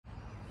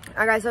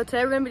Alright guys, so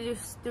today we're going to be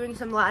just doing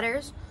some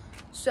ladders.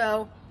 So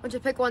I want you to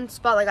pick one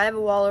spot, like I have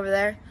a wall over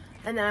there,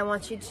 and then I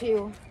want you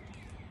to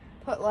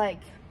put like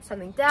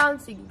something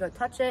down so you can go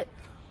touch it,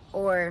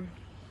 or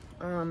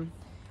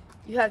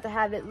you have to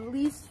have at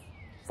least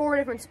 4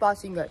 different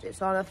spots you can go to.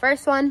 So on the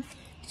first one,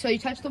 so you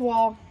touch the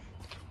wall,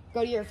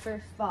 go to your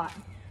first spot.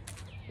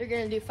 You're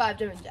going to do 5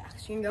 jumping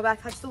jacks. You can go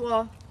back, touch the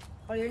wall,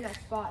 go to your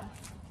next spot,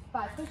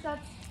 5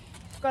 push-ups,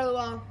 go to the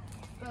wall,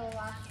 go to the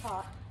last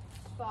spot,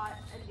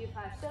 and do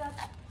 5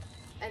 sit-ups,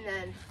 and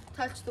then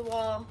touch the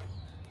wall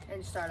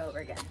and start over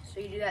again. So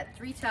you do that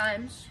 3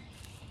 times.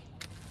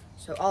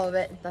 So all of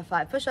it, the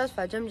 5 push-ups,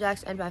 5 jumping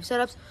jacks, and 5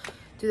 sit-ups.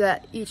 Do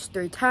that each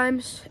 3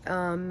 times.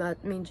 That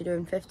means you're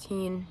doing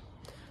 15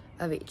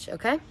 of each,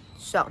 okay?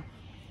 So,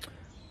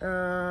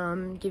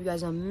 give you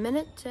guys a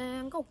minute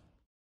and go.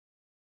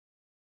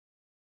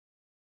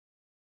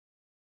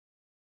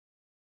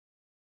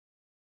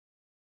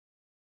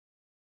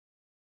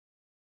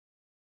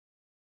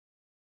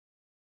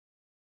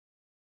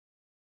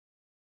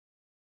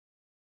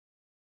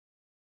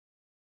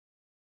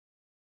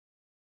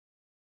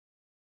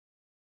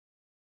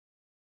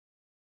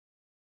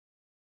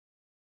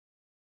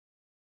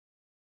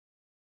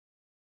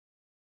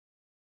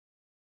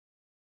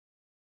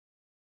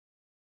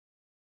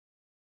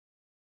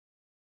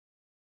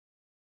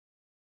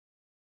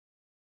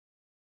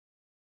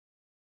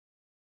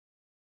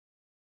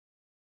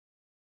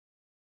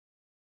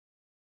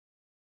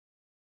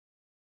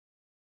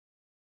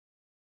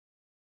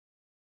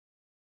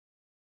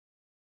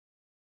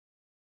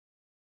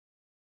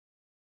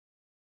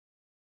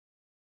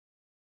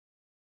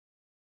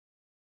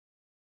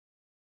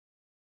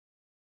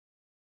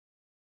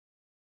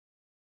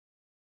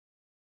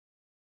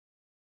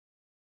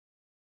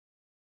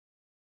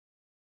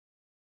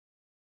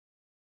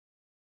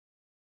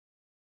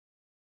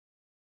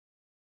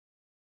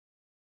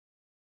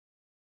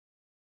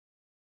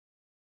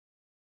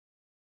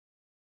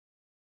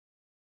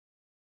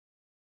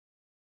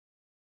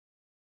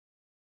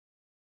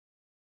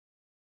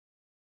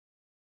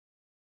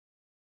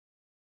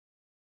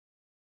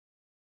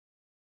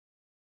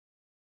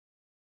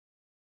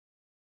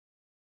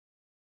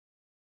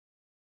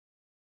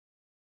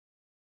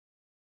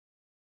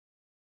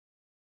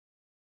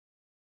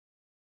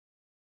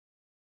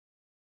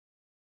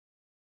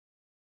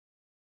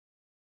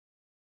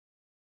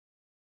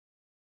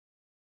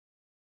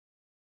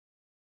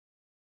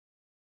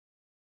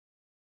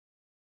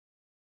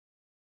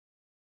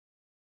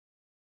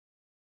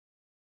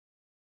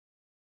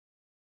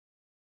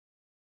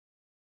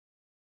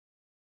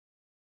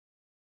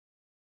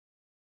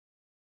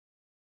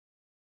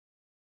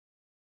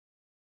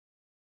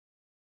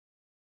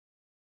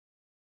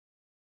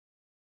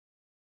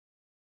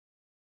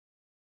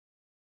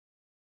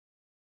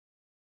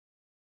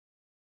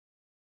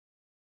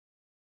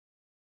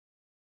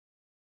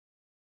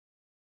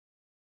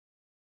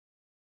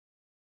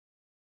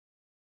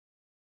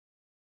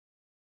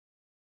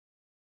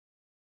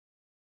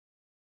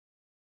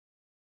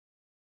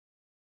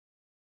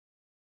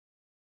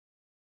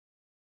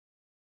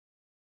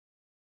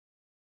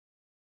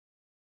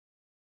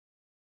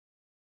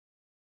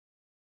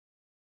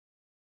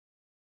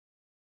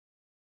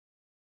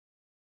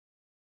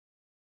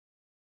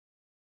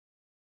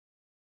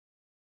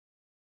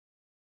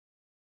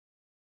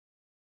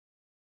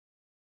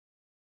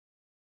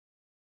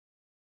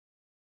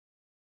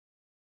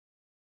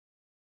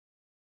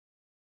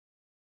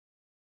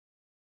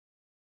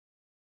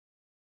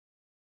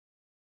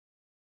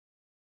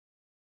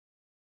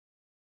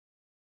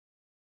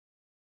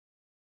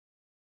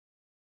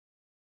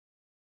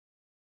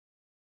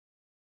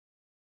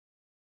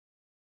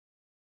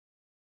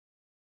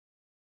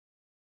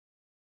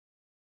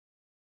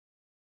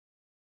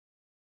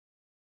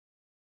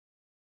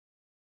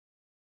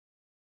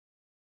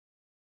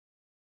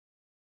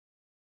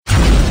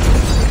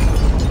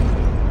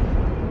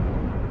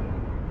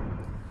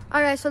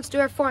 Alright, so let's do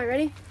our form.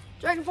 Ready?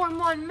 Dragon form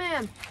 1,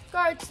 man.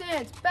 Guard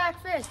stance,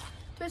 back fist,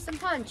 twist and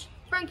punch,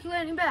 front key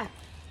landing back.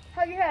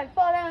 Hug your head,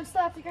 fall down,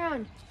 slap the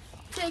ground.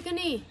 Take a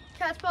knee,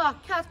 cat's paw,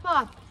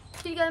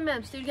 do it again,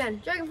 ma'am, do it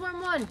again. Dragon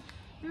form 1,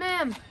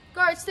 ma'am.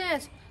 Guard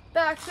stance,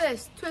 back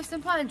fist, twist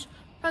and punch,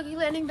 front key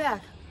landing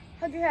back.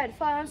 Hug your head,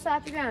 fall down,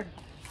 slap the ground.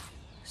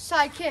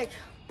 Side kick,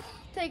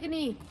 take a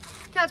knee,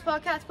 cat's paw,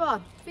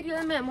 feet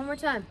together, ma'am, one more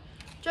time.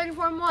 Dragon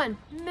form 1,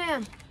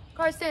 ma'am.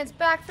 Guard stance,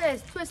 back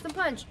fist, twist and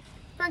punch.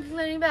 Front kick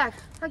landing back.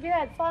 Hug your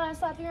head, fall down,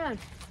 slap the ground.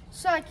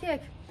 Side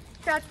kick,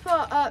 catch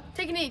paw,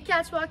 take a knee,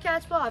 catch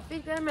paw,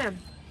 feet together, ma'am.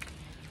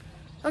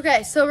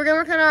 Okay, so we're gonna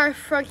work on our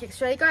front kicks.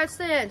 Ready? Guard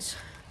stance.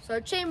 So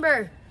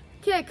chamber,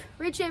 kick,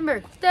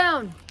 re-chamber,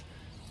 down.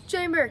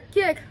 Chamber,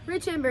 kick,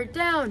 re-chamber,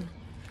 down.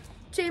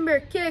 Chamber,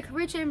 kick,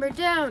 re-chamber,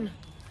 down.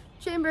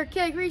 Chamber,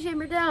 kick,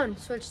 re-chamber, down.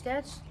 Switch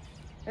stance.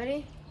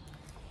 Ready?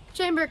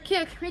 Chamber,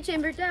 kick,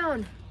 re-chamber,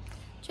 down.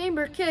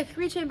 Chamber, kick,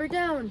 re-chamber,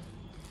 down.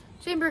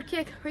 Chamber,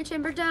 kick,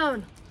 re-chamber,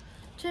 down.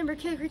 Chamber,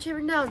 kick,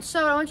 re-chamber, down.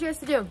 So what I want you guys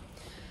to do,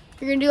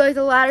 you're gonna do like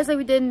the ladders like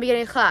we did in the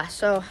beginning of class.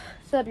 So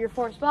set up your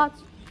 4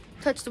 spots,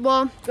 touch the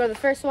wall, go to the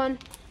first one,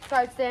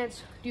 guard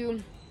stance,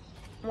 do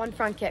 1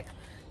 front kick.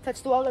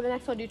 Touch the wall, go to the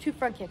next one, do 2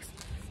 front kicks.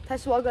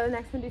 Touch the wall, go to the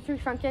next one, do 3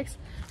 front kicks.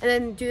 And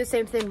then do the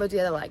same thing, but the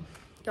other leg.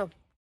 Go.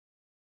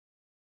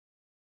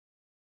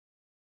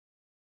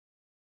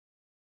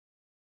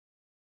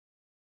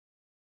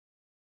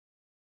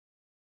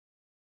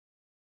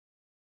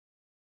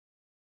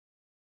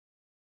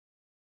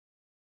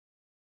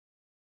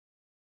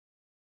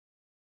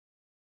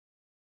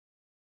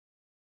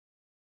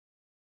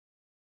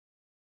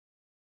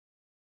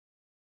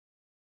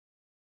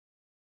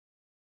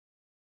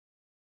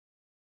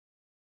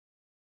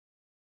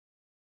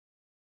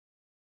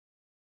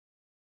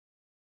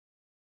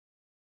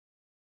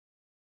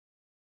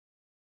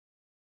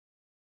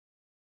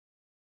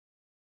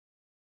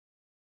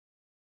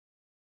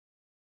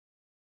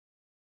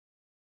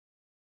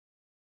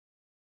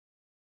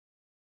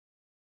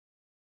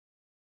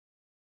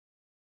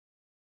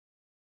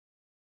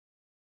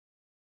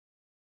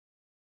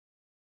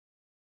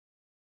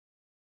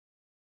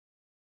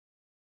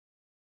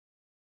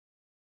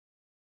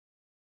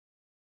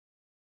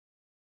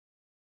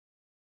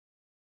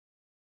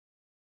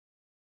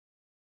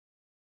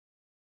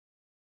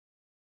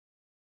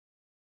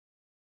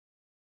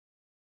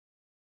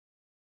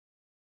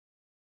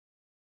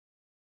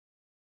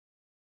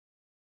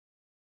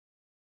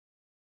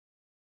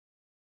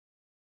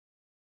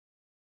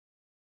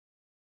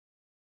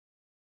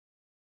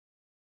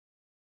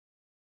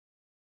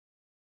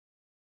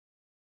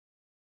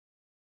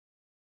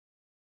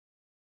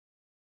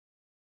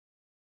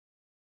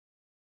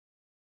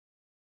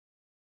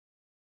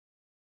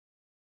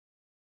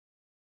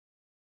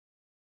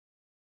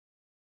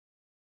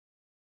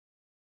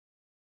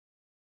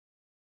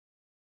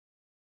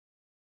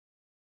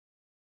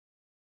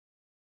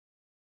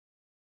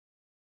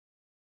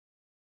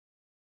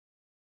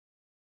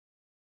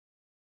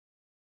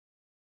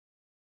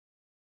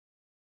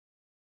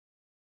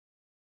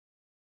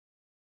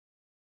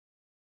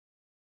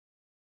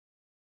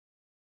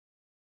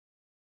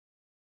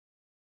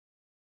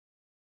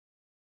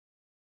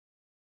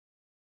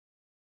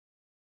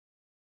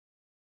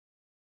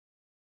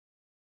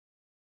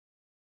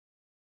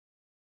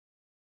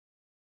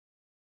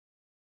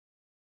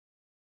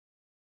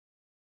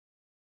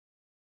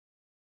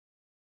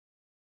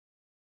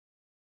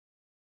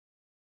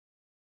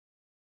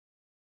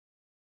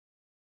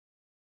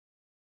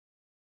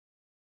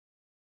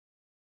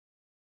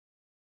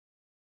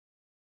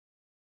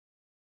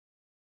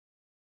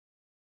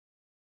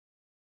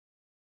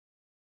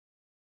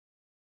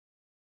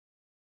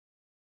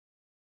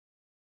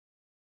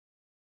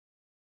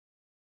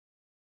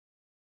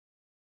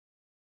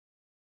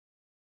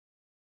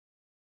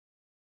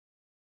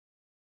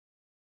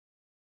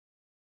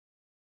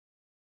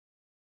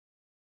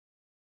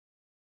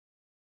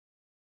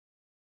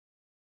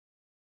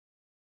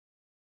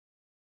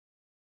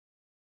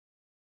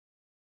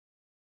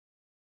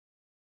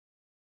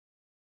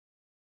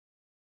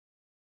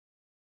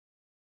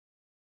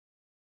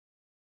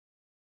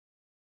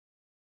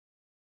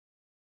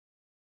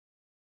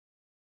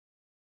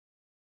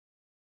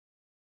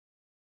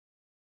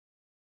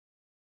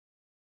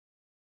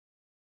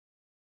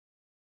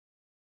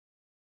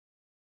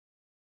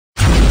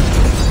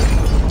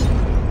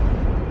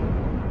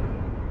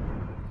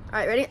 All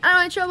right, ready?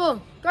 Out of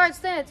trouble. Guard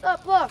stance,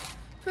 up block,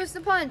 twist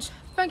and punch,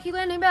 front kick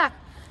landing back,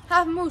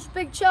 half moose,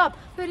 big chop,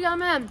 50 down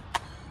man.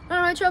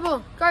 Out of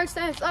trouble. Guard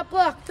stance, up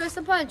block, twist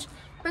and punch,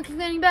 front kick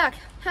landing back,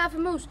 half a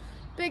moose,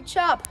 big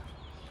chop,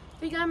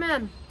 50 down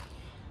man.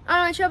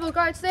 Out of trouble.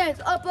 Guard stance,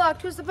 up block,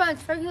 twist and punch,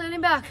 front kick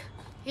landing back.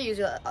 He used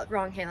the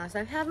wrong hand last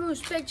time. Half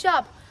moose, big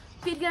chop,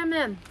 50 down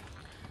man.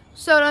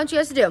 So what I want you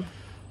guys to do,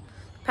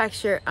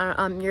 practice your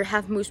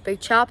half moose, big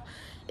chop.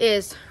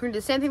 We're gonna do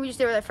the same thing we just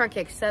did with that front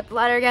kick. Set up the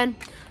ladder again.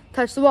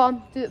 Touch the wall,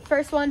 do the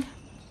first one,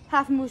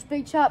 half a moose,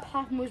 big chop,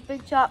 half a moose,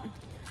 big chop,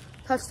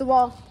 touch the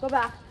wall, go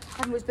back,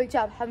 half a moose, big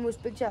chop, half a moose,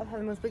 big chop, half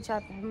a moose, big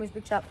chop, half a moose,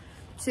 big chop,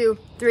 2,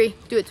 3,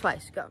 do it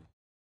twice, go.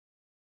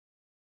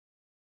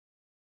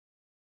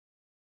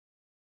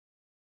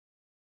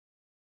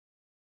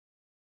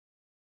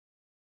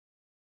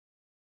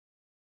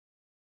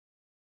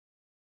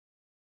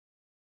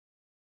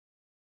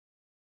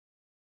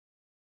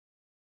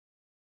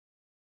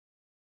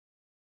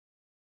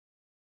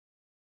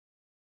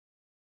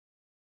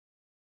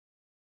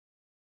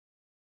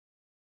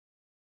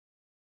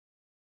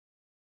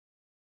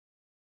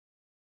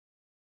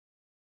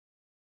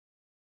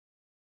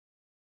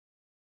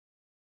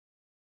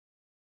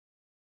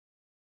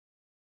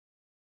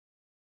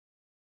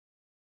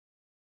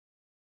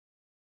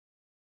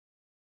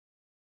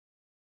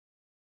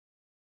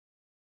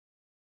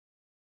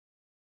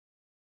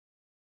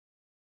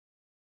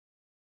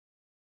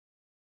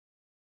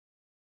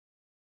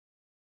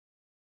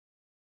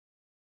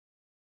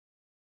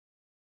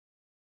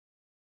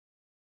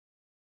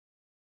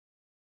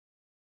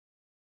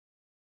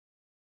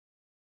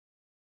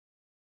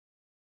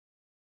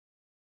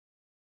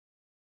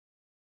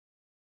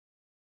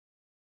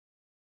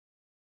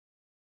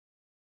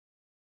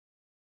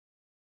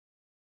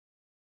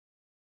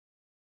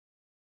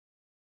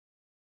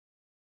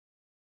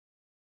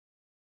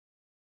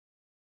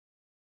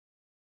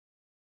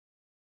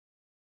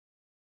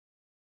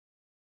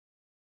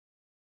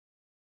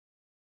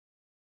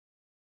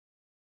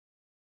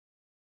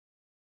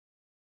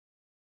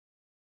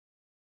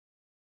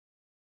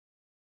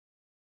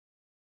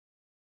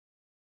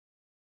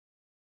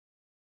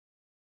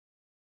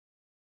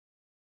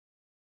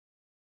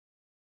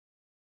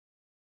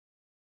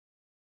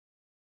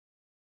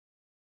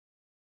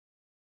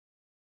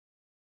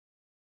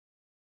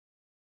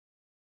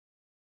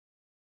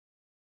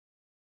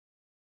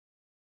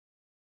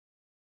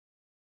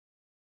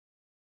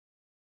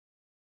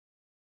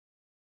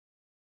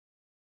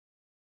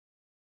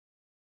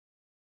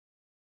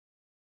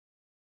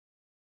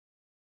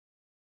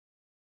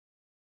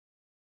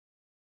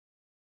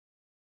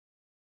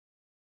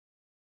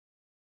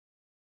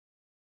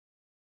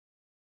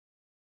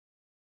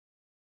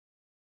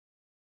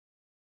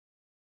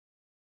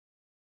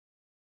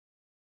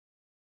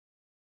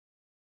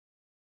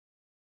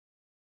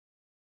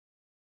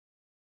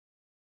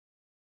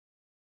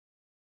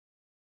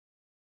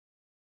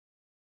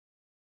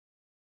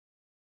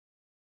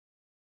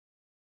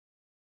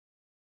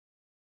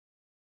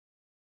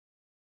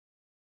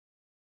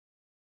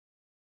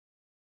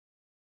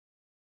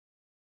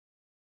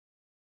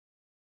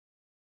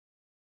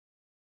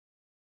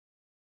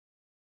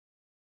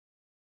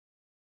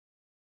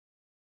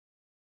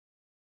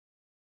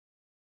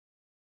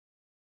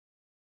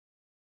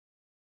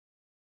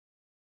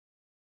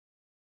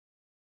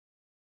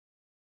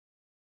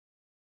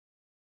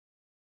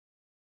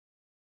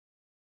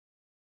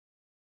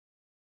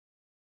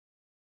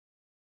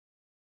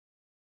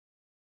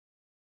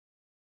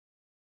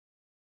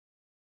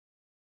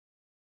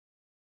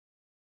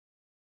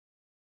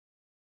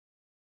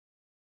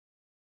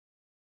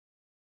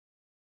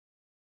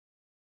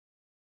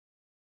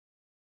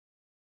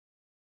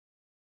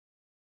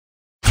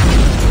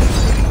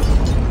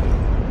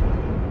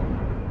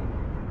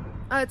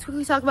 let's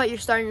quickly talk about your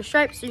star and your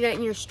stripe. So you're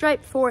getting your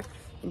stripe for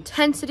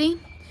intensity.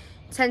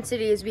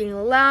 Intensity is being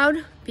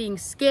loud, being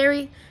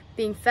scary,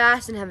 being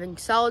fast, and having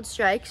solid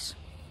strikes.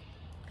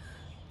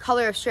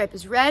 Color of stripe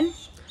is red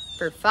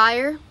for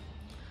fire.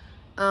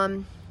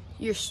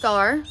 Your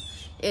star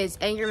is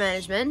anger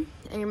management.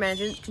 Anger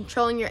management,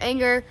 controlling your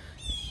anger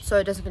so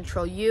it doesn't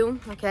control you,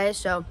 okay?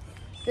 So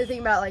good thing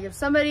about, like, if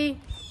somebody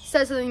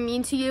says something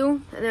mean to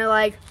you and they're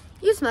like,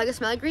 you smell like a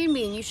smelly green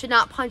bean, you should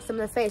not punch them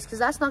in the face, because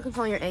that's not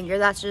controlling your anger.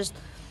 That's just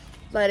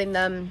letting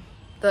them,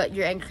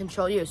 your anger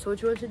control you. So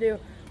what you want to do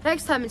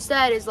next time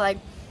instead is, like,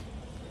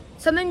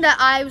 something that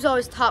I was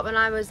always taught when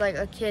I was, like,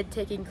 a kid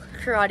taking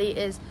karate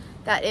is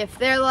that if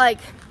they're, like,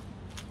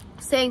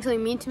 saying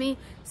something mean to me,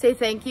 say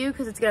thank you,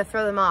 because it's going to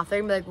throw them off.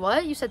 They're going to be like,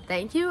 what? You said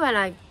thank you? And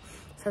I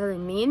said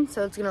something mean?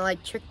 So it's going to,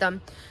 like, trick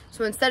them.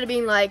 So instead of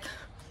being like,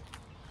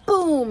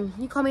 boom,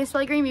 you call me a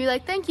smelly green bean, be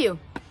like, thank you.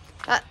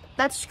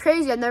 That's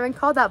crazy. I've never been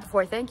called that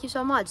before. Thank you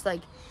so much.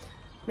 Like,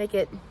 make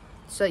it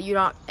so you're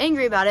not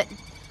angry about it,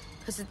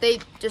 because they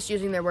just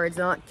using their words,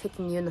 they're not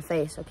kicking you in the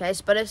face, okay?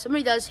 But if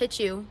somebody does hit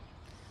you,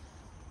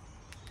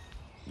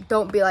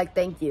 don't be like,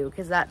 thank you,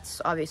 because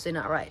that's obviously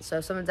not right. So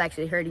if someone's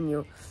actually hurting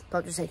you,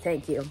 don't just say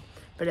thank you.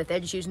 But if they're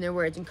just using their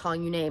words and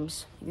calling you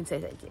names, you can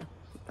say thank you,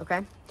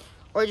 okay?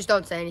 Or just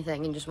don't say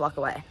anything and just walk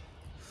away.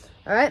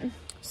 All right?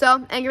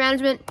 So, anger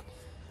management.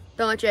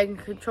 Don't let your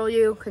anger control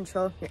you.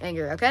 Control your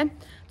anger, okay?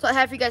 That's all I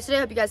have for you guys today.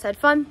 Hope you guys had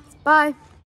fun. Bye.